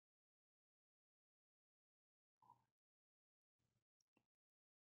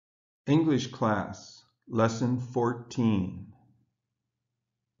English class, lesson 14.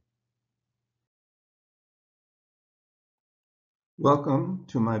 Welcome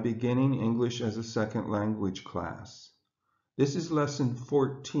to my beginning English as a second language class. This is lesson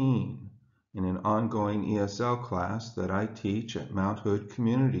 14 in an ongoing ESL class that I teach at Mount Hood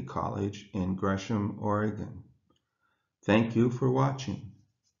Community College in Gresham, Oregon. Thank you for watching.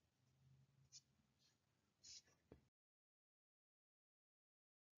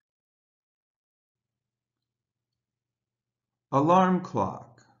 Alarm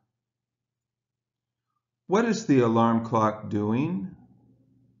clock. What is the alarm clock doing?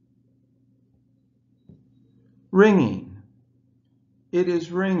 Ringing. It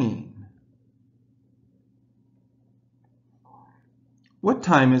is ringing. What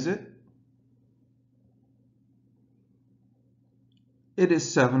time is it? It is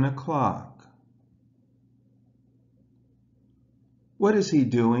 7 o'clock. What is he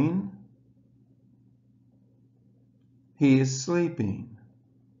doing? He is sleeping.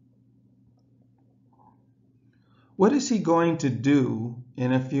 What is he going to do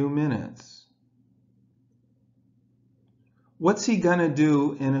in a few minutes? What's he going to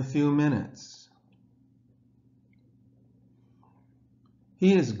do in a few minutes?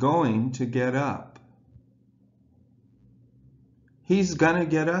 He is going to get up. He's going to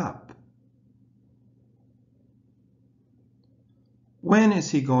get up. When is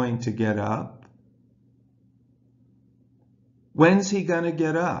he going to get up? When's he going to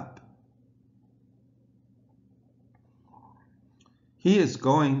get up? He is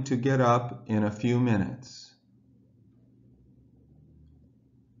going to get up in a few minutes.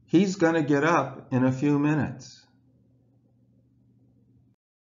 He's going to get up in a few minutes.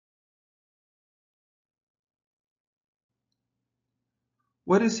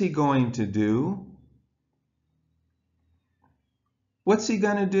 What is he going to do? What's he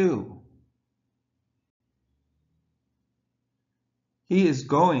going to do? He is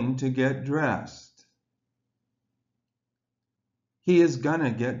going to get dressed. He is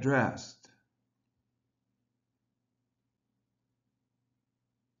gonna get dressed.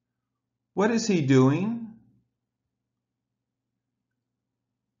 What is he doing?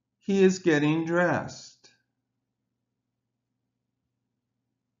 He is getting dressed.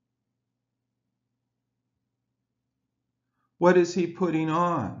 What is he putting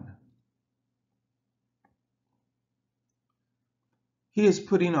on? He is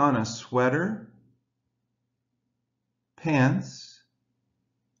putting on a sweater, pants,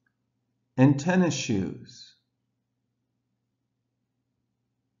 and tennis shoes.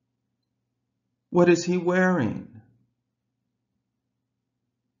 What is he wearing?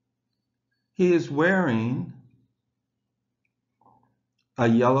 He is wearing a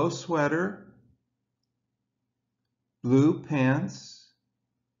yellow sweater, blue pants,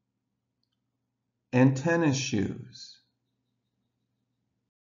 and tennis shoes.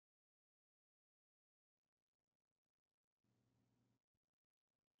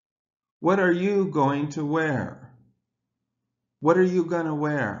 What are you going to wear? What are you going to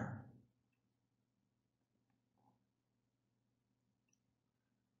wear?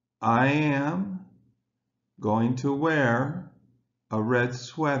 I am going to wear a red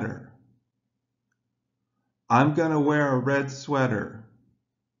sweater. I'm going to wear a red sweater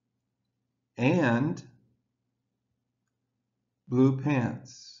and blue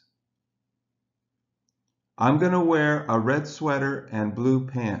pants. I'm going to wear a red sweater and blue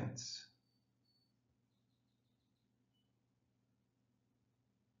pants.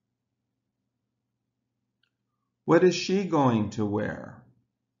 What is she going to wear?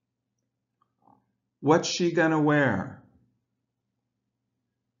 What's she going to wear?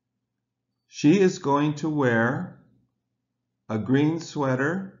 She is going to wear a green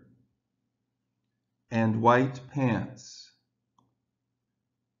sweater and white pants.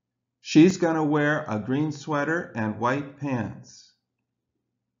 She's going to wear a green sweater and white pants.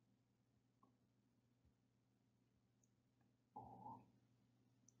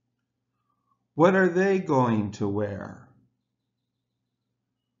 What are they going to wear?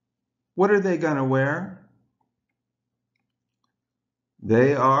 What are they going to wear?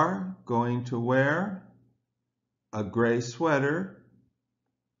 They are going to wear a gray sweater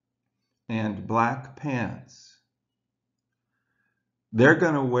and black pants. They're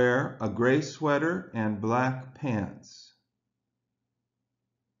going to wear a gray sweater and black pants.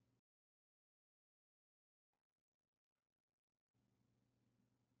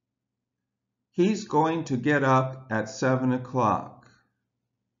 He's going to get up at 7 o'clock.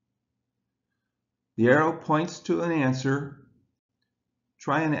 The arrow points to an answer.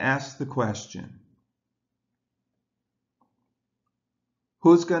 Try and ask the question.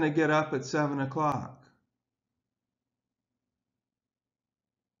 Who's going to get up at 7 o'clock?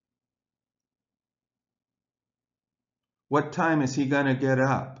 What time is he going to get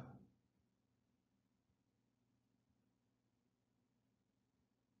up?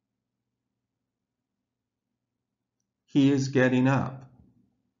 He is getting up.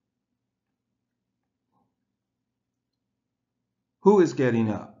 Who is getting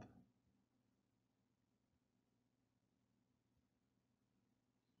up?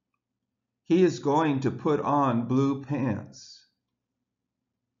 He is going to put on blue pants.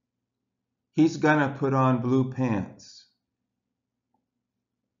 He's going to put on blue pants.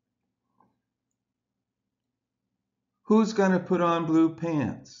 Who's going to put on blue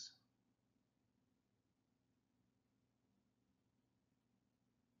pants?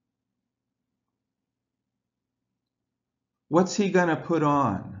 What's he going to put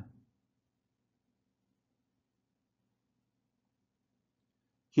on?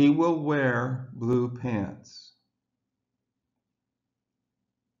 He will wear blue pants.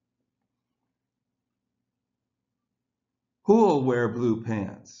 Who will wear blue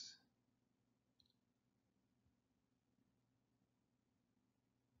pants?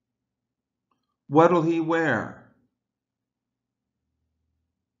 What'll he wear?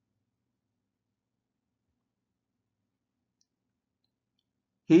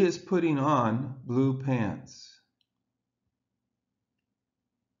 He is putting on blue pants.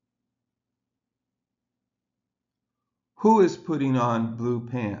 Who is putting on blue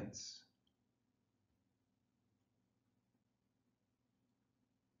pants?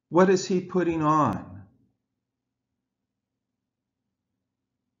 What is he putting on?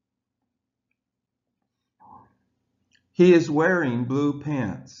 He is wearing blue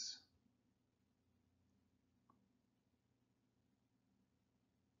pants.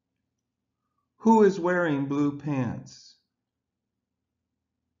 Who is wearing blue pants?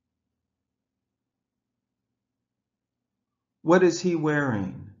 What is he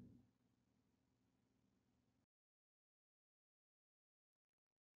wearing?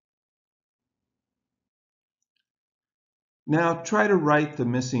 Now try to write the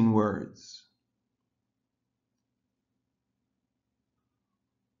missing words.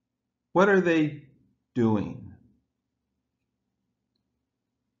 What are they doing?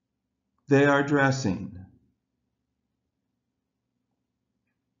 They are dressing.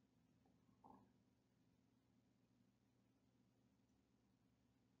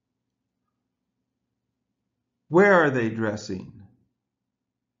 Where are they dressing?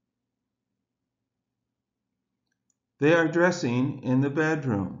 They are dressing in the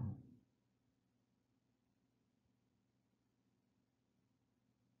bedroom.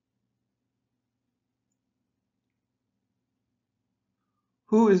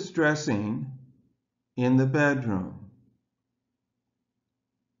 Who is dressing in the bedroom?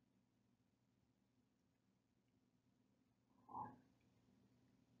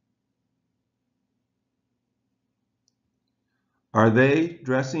 Are they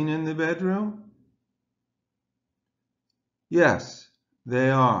dressing in the bedroom? Yes, they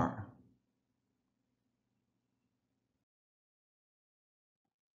are.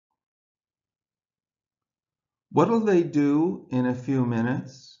 What'll they do in a few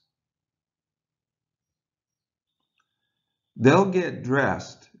minutes? They'll get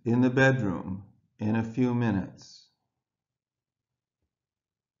dressed in the bedroom in a few minutes.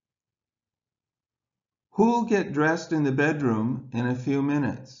 Who'll get dressed in the bedroom in a few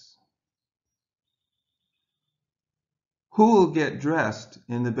minutes? Who'll get dressed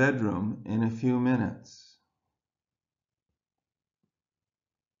in the bedroom in a few minutes?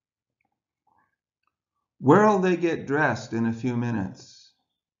 Where'll they get dressed in a few minutes?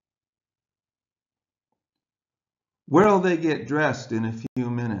 Where'll they get dressed in a few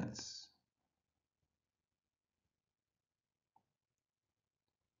minutes?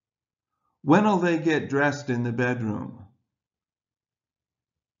 When'll they get dressed in the bedroom?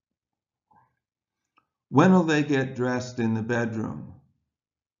 When'll they get dressed in the bedroom?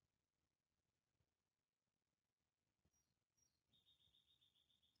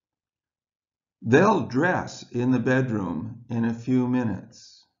 They'll dress in the bedroom in a few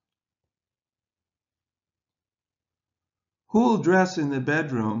minutes. Who'll dress in the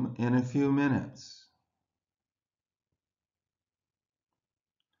bedroom in a few minutes?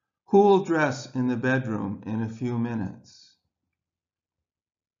 Who'll dress in the bedroom in a few minutes?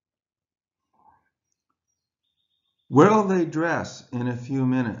 Where'll they dress in a few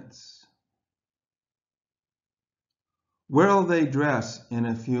minutes? Where'll they dress in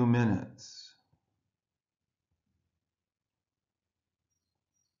a few minutes?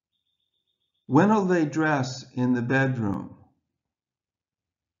 When'll they dress in the bedroom?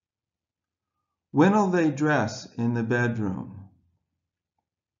 When'll they dress in the bedroom?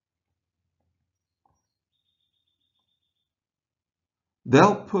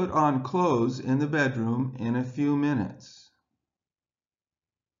 They'll put on clothes in the bedroom in a few minutes.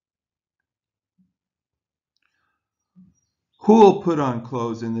 Who'll put on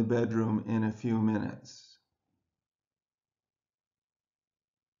clothes in the bedroom in a few minutes?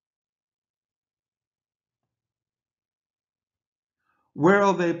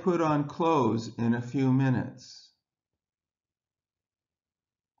 Where'll they put on clothes in a few minutes?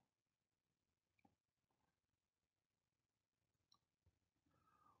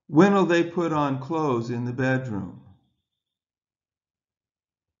 When'll they put on clothes in the bedroom?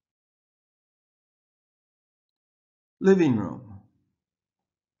 Living room.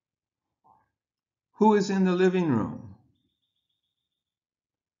 Who is in the living room?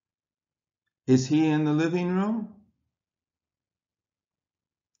 Is he in the living room?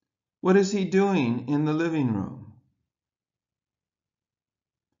 What is he doing in the living room?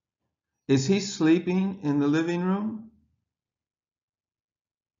 Is he sleeping in the living room?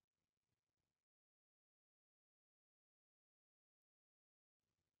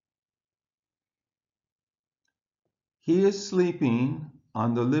 He is sleeping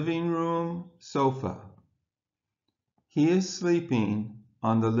on the living room sofa. He is sleeping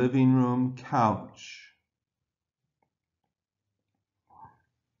on the living room couch.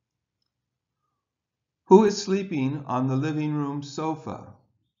 Who is sleeping on the living room sofa?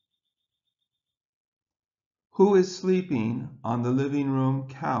 Who is sleeping on the living room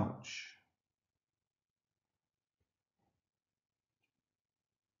couch?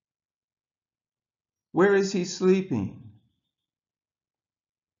 Where is he sleeping?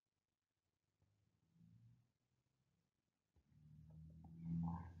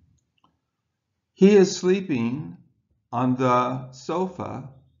 He is sleeping on the sofa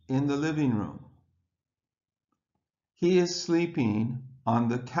in the living room. He is sleeping on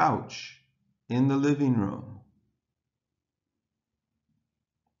the couch in the living room.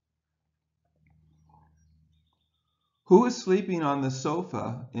 Who is sleeping on the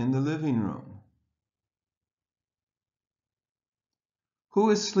sofa in the living room?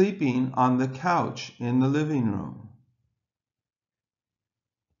 Who is sleeping on the couch in the living room?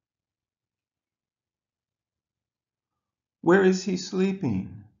 Where is he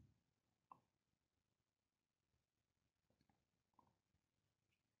sleeping?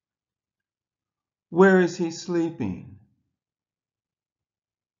 Where is he sleeping?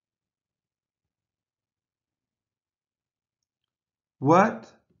 What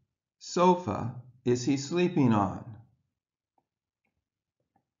sofa is he sleeping on?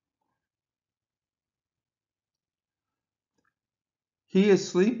 He is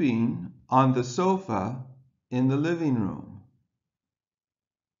sleeping on the sofa in the living room.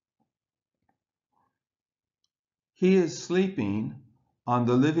 He is sleeping on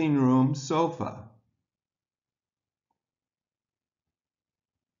the living room sofa.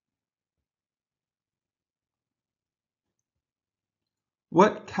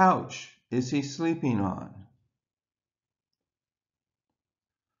 What couch is he sleeping on?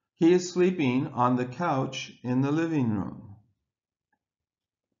 He is sleeping on the couch in the living room.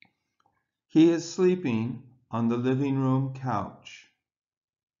 He is sleeping on the living room couch.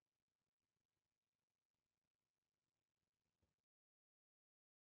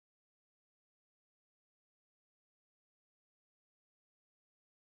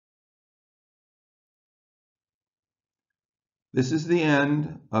 This is the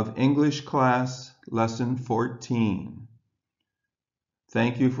end of English class lesson 14.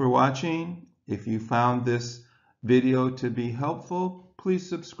 Thank you for watching. If you found this video to be helpful, please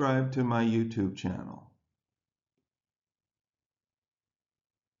subscribe to my YouTube channel.